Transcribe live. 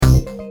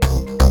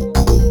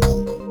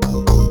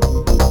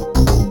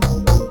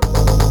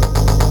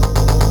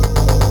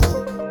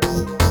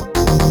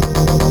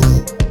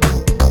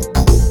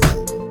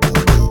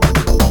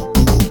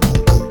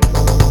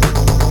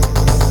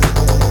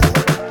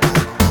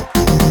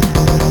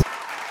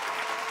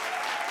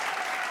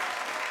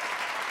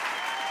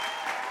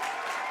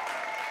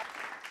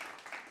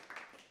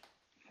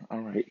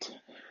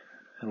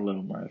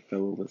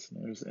fellow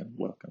listeners, and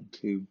welcome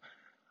to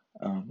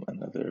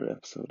another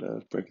episode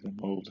of Breaking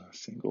the Mold,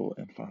 Single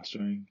and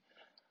Fostering.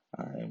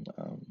 I'm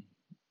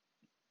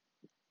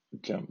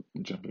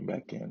jumping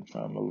back in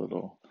from a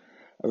little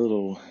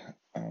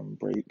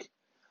break.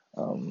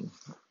 Um,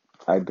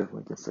 I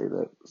definitely can say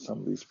that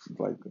some of these,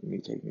 like me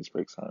taking these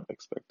breaks, aren't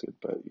expected,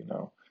 but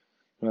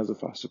as a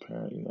foster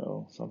parent,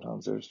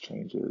 sometimes there's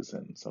changes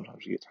and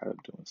sometimes you get tired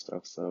of doing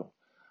stuff. So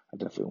I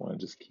definitely want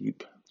to just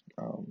keep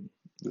um,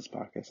 this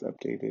podcast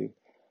updated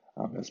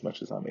as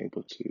much as I'm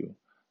able to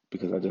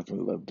because I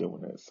definitely love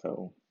doing it.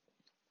 So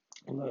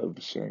I love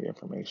sharing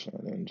information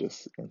and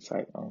just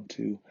insight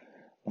onto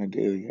my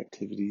daily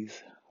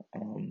activities.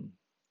 Um,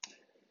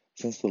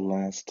 since the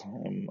last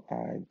time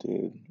I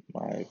did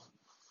my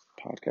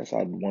podcast,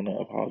 I want to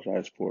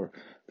apologize for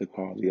the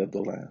quality of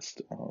the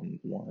last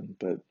one,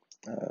 but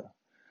uh,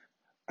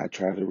 I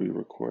tried to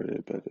re-record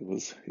it, but it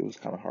was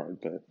kind of hard.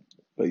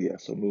 But yeah,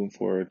 so moving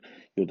forward,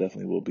 you'll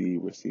definitely will be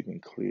receiving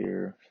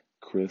clear,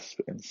 crisp,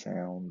 and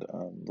sound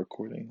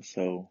recordings.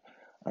 So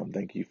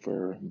thank you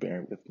for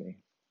bearing with me.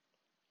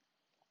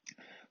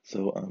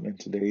 So in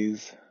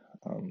today's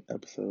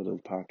episode of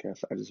the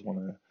podcast, I just want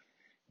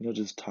to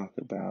just talk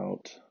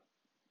about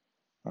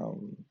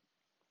um,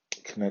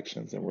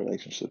 connections and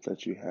relationships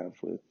that you have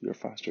with your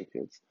foster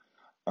kids.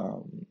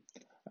 Um,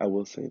 I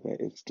will say that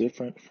it's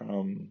different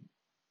from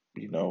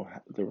the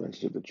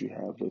relationship that you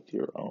have with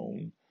your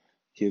own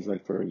kids,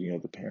 like for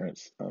the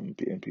parents and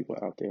people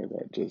out there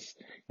that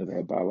just they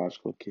have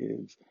biological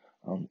kids,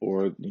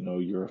 or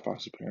you're a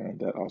foster parent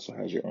that also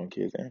has your own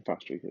kids and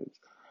foster kids.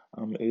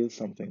 It is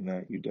something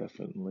that you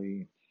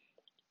definitely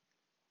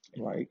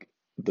like.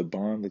 The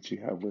bond that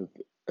you have with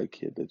a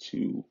kid that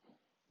you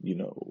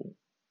know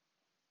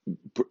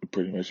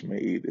pretty much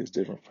made is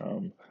different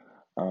from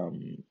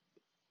um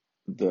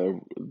the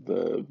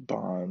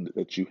bond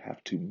that you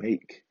have to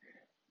make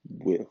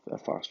with a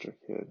foster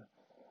kid.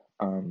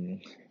 um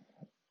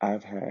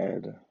I've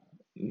had,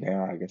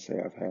 now I can say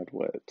I've had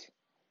what,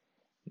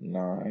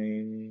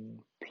 9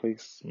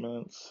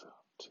 placements,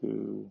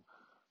 2,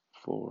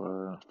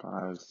 4,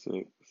 5,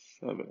 6,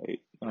 7,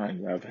 8,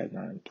 9. Yeah, I've had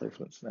 9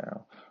 placements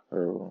now,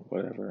 or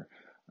whatever.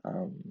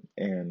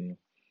 And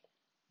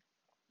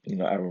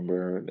I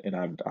remember, and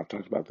I've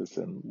talked about this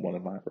in one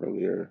of my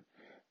earlier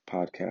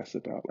podcasts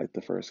about like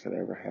the first kid I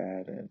ever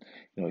had, and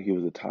he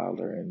was a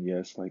toddler, and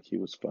yes, like he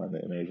was fun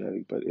and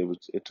energetic, but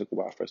it took a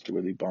while for us to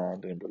really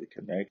bond and really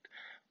connect.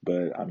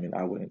 But I mean,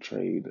 I wouldn't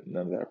trade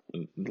none of that,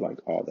 like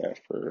all that,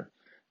 for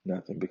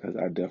nothing, because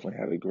I definitely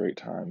had a great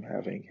time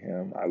having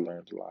him. I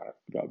learned a lot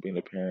about being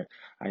a parent.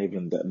 I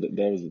even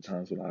there was the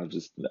times when I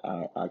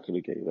could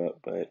have gave up,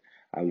 but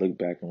I look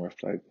back and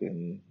reflect,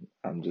 and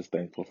I'm just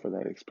thankful for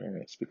that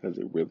experience because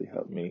it really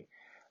helped me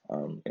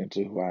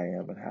into who I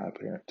am and how I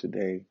parent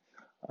today.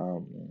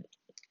 Um,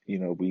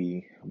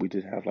 we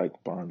did have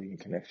like bonding and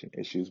connection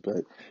issues,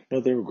 but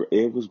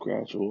it was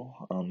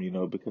gradual.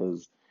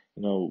 Because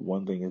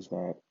one thing is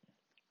that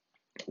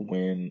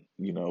when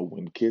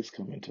kids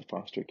come into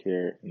foster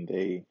care and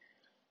they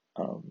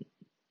um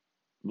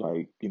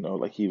like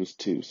he was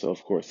 2, so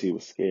of course he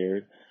was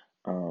scared.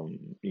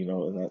 And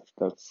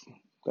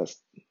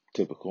that's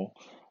typical.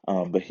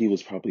 But he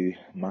was probably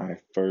my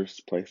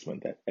first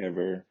placement that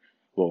ever,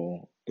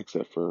 well,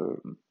 except for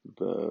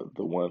the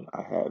one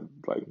I had,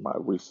 like my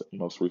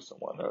most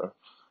recent one, or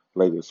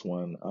latest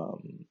one,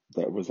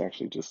 that was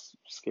actually just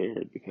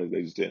scared because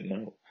they just didn't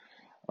know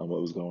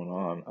what was going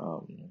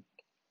on.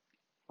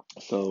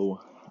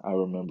 So I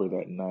remember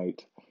that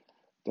night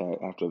that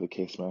after the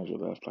case manager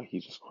left, like he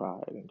just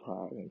cried and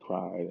cried and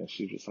cried, and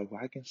she was just like,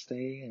 "Well, I can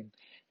stay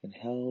and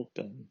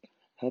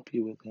help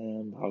you with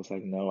him." I was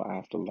like, "No, I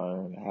have to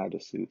learn how to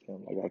soothe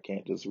him. Like I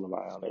can't just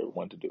rely on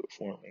everyone to do it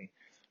for me."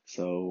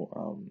 So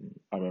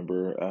I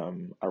remember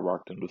I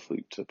rocked him to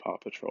sleep to Paw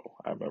Patrol.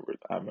 I remember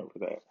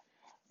that,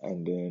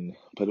 and then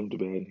put him to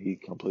bed. And he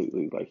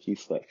completely, like, he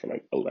slept for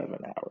like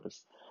 11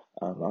 hours.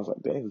 I was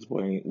like, "Dang, this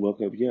boy ain't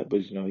woke up yet."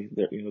 But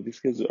these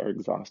kids are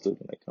exhausted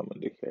when they come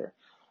into care.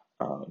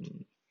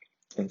 Um,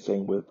 and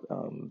same with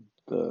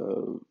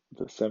the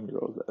 7-year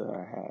old that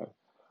I had,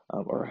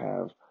 or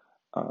have.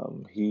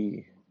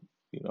 He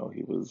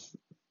was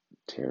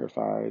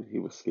terrified. He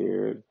was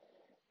scared.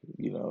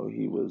 He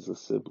was a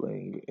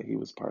sibling. He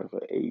was part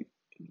of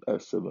a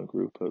sibling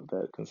group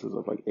that consists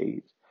of like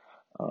 8.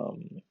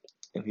 Um,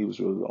 and he was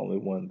really the only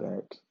one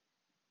that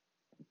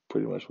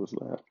pretty much was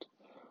left.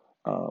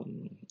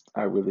 Um,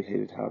 I really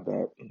hated how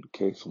that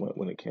case went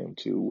when it came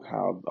to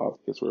how all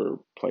the kids were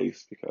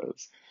placed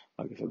because,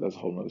 like I said, that's a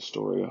whole nother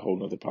story, a whole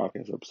nother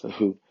podcast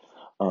episode.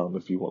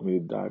 If you want me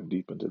to dive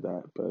deep into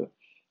that, but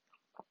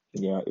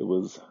yeah, it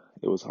was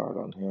hard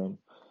on him,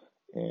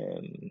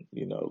 and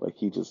like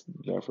he just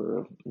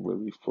never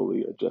really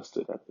fully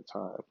adjusted at the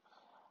time.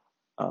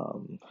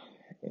 Um,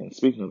 and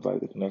speaking of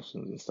like the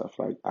connections and stuff,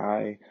 like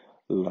I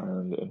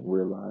learned and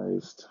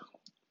realized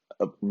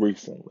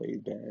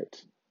recently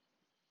that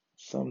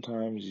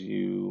sometimes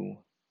you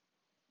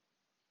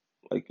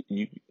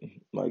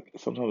like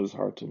sometimes it's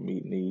hard to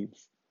meet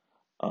needs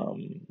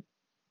um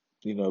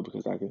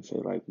because I can say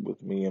like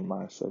with me and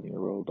my 7 year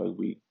old, like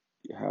we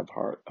have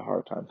a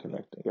hard time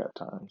connecting at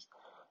times,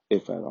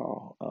 if at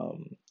all.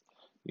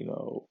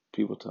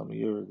 People tell me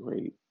you're a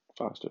great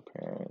foster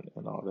parent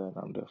and all that, and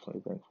I'm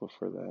definitely thankful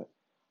for that.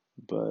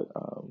 But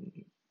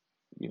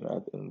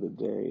at the end of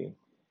the day,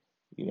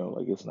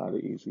 like it's not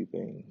an easy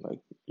thing. Like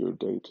your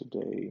day to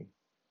day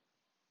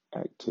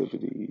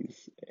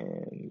activities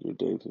and your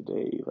day to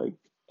day, like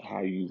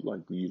how you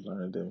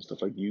learn them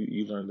stuff. Like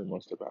you learn the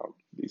most about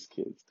these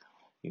kids.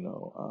 You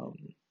know,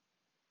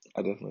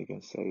 I definitely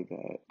can say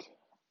that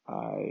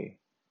I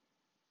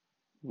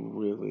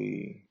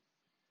really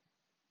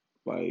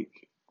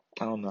like.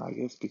 I don't know. I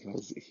guess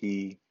because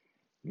he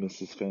miss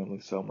his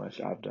family so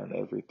much. I've done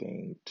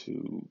everything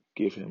to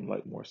give him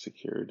like more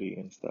security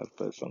and stuff,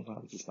 but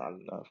sometimes it's not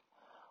enough.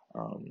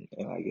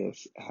 And I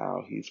guess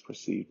how he's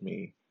perceived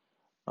me,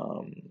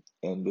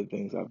 and the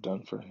things I've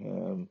done for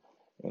him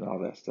and all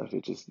that stuff,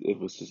 it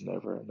was just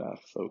never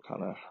enough. So it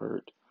kind of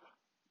hurt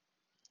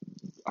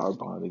our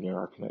bonding and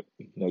our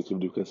connectivity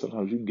because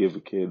sometimes you can give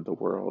a kid the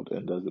world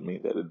and doesn't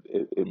mean that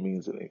it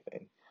means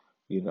anything,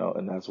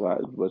 and that's why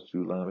what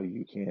you learn, like,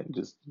 you can't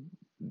just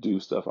do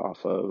stuff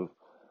off of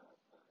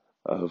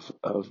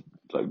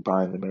like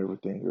buying them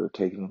everything or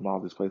taking them all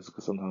these places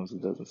because sometimes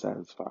it doesn't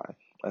satisfy.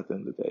 At the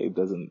end of the day,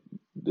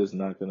 it's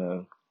not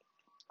gonna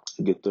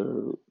get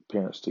their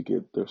parents to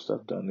get their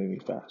stuff done any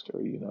faster.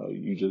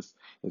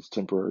 It's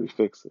temporary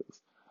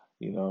fixes.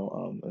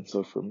 And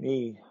so for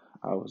me,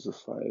 I was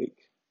just like,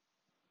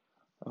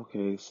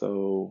 okay,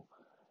 so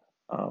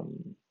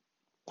um,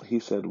 he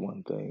said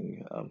one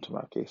thing to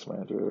my case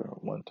manager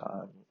one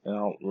time, and I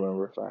don't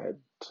remember if I had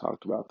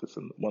talked about this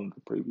in one of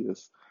the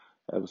previous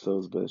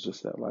episodes, but it's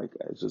just that like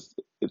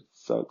it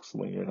sucks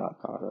when you're not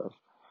thought of.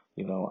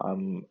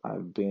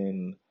 I've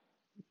been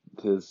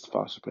his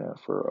foster parent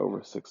for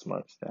over 6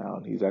 months now,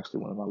 and he's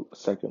actually one of my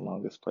second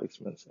longest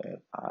placements, and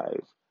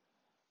I've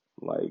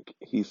like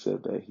he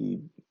said that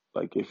he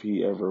like if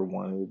he ever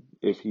wanted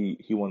if he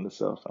wanted a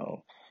cell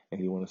phone, and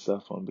he wanted a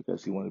cell phone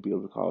because he wanted to be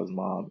able to call his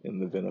mom in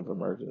the event of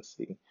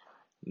emergency.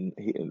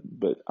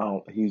 But I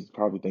don't, he's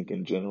probably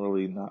thinking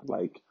generally, not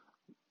like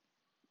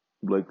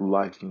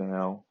life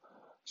now.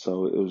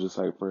 So it was just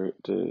like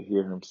to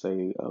hear him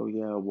say, "Oh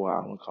yeah, well I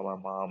want to call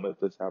my mom if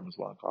this happens.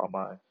 Want to call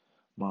my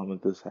mom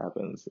if this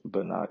happens,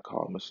 but not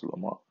call Mr.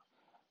 Lamar."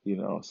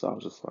 So I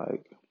was just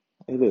like,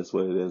 "It is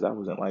what it is." I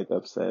wasn't like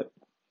upset,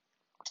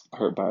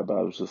 hurt by it, but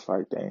I was just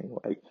like, "Dang,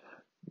 like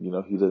he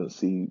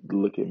doesn't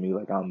look at me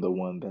like I'm the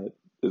one that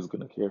is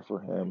gonna care for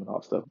him and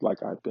all stuff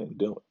like I've been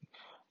doing."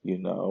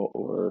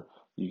 Or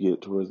you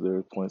get towards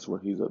there points where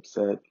he's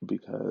upset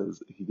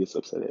because he gets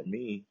upset at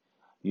me,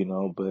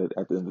 but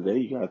at the end of the day,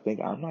 you gotta think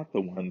I'm not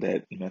the one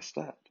that messed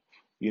up.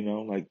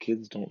 Like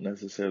kids don't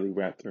necessarily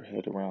wrap their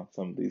head around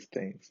some of these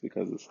things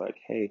because it's like,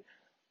 hey,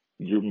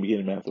 you're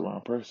getting mad at the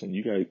wrong person.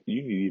 You need to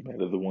be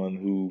mad at the one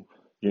who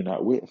you're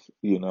not with,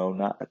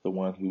 not at the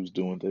one who's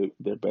doing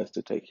their best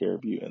to take care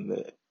of you in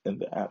the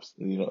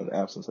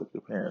absence of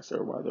your parents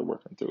or while they're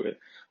working through it.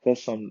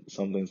 That's some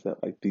things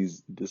that like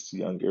this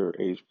younger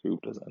age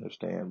group doesn't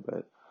understand.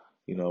 But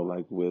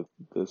like with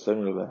the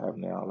 7 year old I have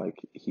now, like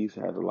he's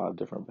had a lot of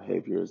different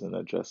behaviors and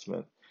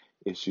adjustment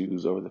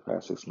issues over the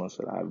past 6 months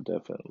that I've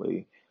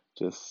definitely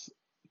just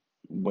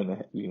when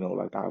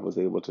like I was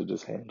able to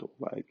just handle.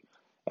 Like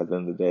at the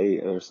end of the day,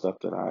 there's stuff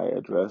that I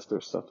addressed,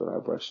 there's stuff that I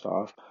brushed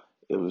off.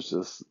 It was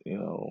just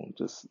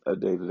just a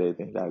day to day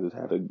thing that I just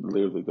had to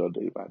literally go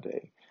day by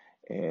day.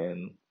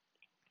 And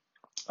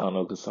I don't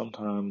know, because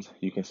sometimes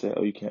you can say,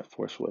 oh, you can't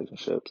force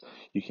relationships,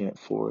 you can't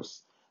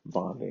force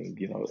bonding.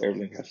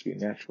 Everything has to be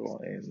natural,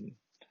 and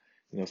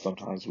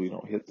sometimes we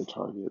don't hit the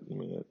target,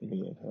 me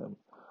and him.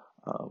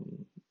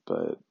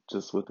 But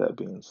just with that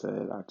being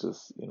said, I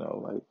just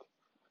like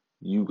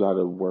you got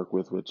to work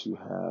with what you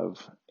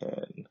have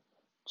and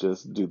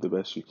just do the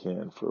best you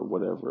can for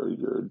whatever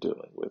you're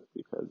dealing with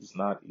because it's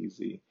not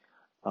easy.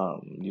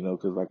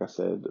 Because like I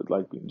said,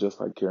 like just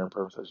like Karen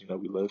Purvis says,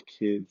 we love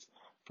kids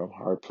from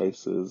hard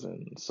places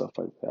and stuff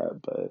like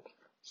that. But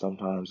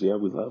sometimes, yeah,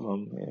 we love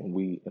them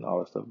and all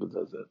that stuff, but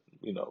doesn't,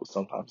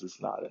 sometimes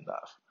it's not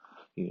enough,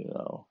 you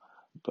know.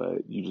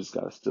 But you just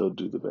got to still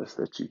do the best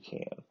that you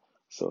can.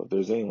 So if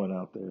there's anyone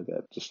out there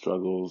that just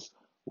struggles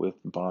with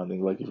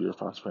bonding, like if you're a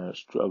foster parent,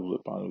 struggle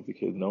with bonding with your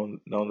kid, knowing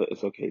that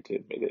it's okay to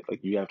admit it.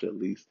 Like you have to at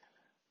least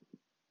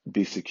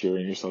be secure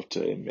in yourself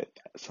to admit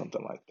that,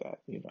 something like that.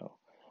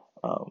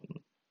 Um,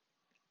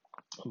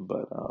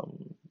 but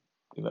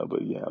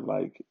yeah,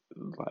 like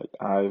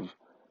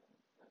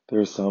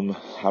there's some.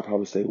 I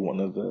probably say one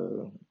of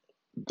the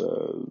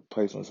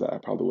placements that I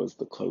probably was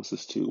the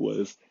closest to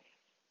was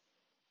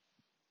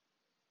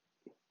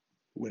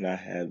when I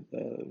had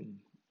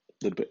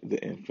the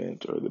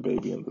infant or the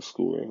baby in the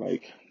schooler.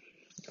 Like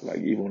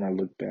even when I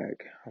look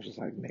back, I was just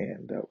like,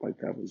 man, that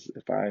was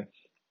if I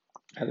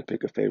had to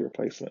pick a favorite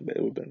placement, that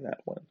it would have been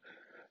that one.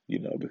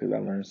 Because I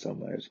learned so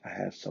much. I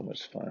had so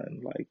much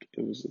fun. Like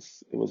it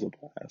was a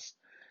blast.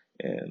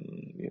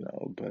 And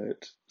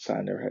but so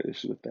I never had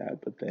issue with that.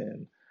 But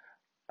then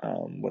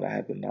When I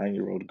had the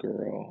 9-year-old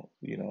girl,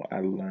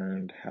 I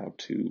learned how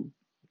to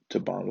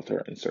bond with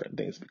her in certain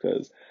things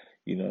because,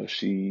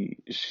 she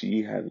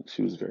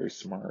was very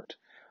smart.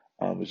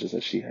 It's just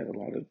that she had a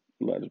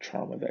lot of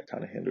trauma that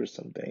kind of hinders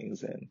some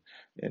things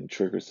and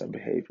triggers some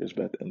behaviors.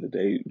 But at the end of the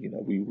day,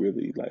 we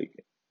really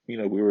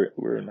we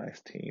were a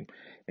nice team,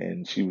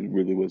 and she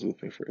really was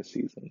with me for a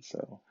season.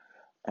 So,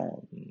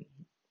 um,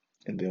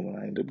 and then when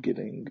I ended up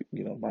getting,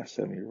 my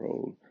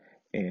 7-year-old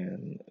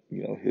and,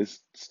 his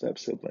step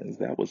siblings,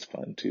 that was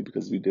fun too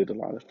because we did a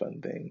lot of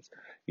fun things,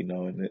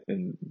 and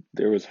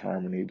there was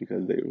harmony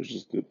because there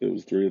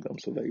was three of them,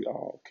 so they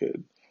all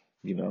could,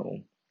 you know,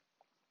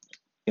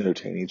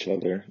 entertain each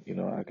other.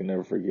 I can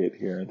never forget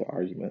hearing the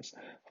arguments.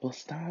 Well,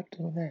 stop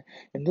doing that.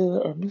 And then,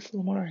 or Miss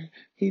Lamar,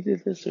 he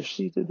did this or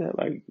she did that.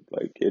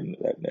 And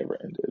that never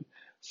ended.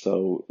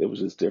 So it was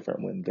just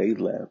different when they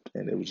left,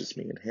 and it was just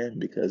me and him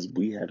because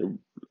we had to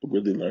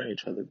really learn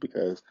each other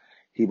because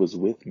he was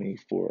with me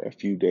for a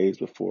few days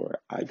before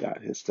I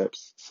got his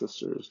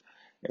stepsisters.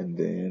 And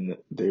then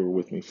they were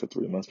with me for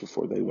 3 months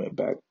before they went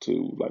back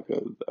to like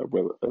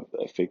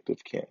a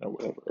fictive kin or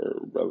whatever,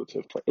 or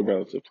relative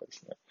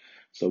placement.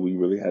 So we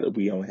only had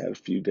a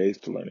few days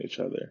to learn each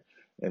other.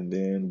 And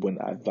then when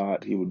I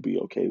thought he would be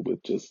okay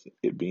with just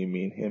it being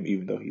me and him,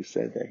 even though he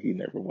said that he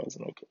never was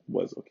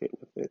okay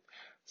with it.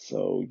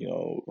 So,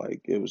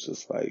 like it was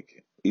just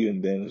like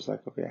even then it's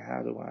like, okay,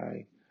 how do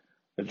I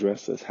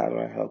address this? How do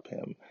I help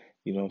him?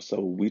 So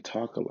we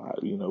talk a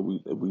lot,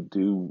 we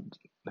do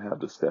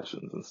have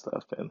discussions and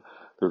stuff, and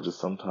there's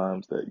just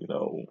sometimes that,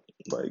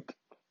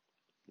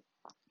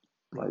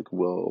 like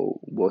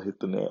we'll hit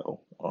the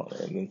nail on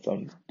it, and then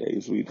some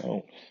days we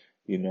don't,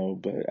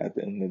 but at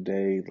the end of the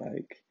day,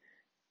 like,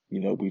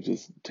 we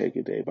just take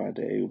it day by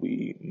day,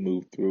 we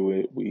move through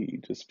it,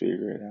 we just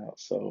figure it out.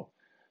 So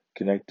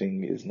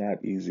connecting is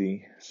not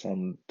easy.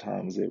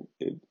 Sometimes it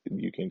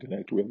you can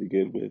connect really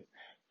good with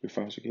your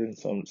foster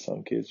kids, and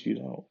some kids you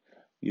don't,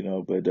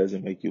 but it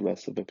doesn't make you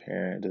less of a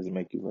parent, it doesn't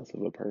make you less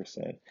of a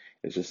person.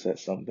 It's just that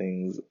some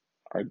things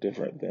are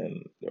different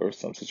than, or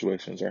some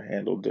situations are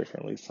handled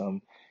differently.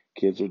 Some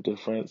kids are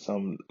different,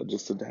 some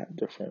just adapt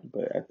different,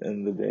 but at the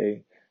end of the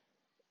day,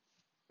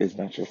 it's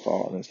not your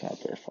fault and it's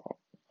not their fault.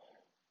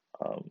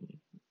 Um,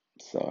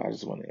 so I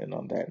just want to end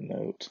on that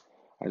note.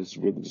 I just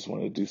really just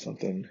want to do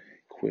something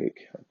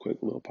quick, a quick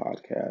little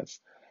podcast.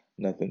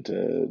 Nothing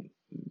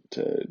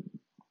to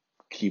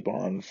keep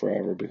on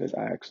forever because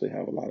I actually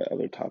have a lot of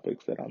other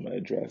topics that I'm gonna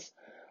address.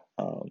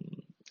 Um,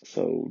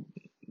 so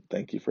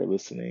thank you for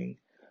listening.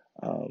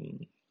 Um,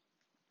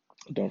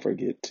 don't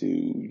forget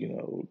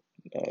to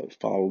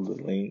follow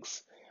the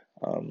links,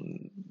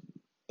 um,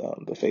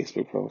 the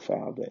Facebook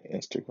profile, the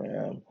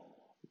Instagram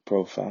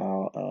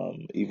profile,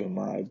 even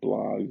my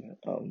blog,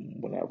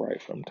 when I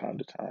write from time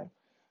to time.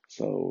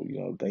 So,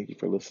 thank you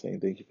for listening.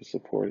 Thank you for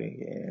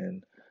supporting.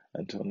 And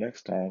until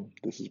next time,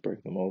 this is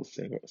Breaking the Mold,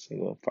 single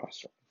and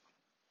fostering.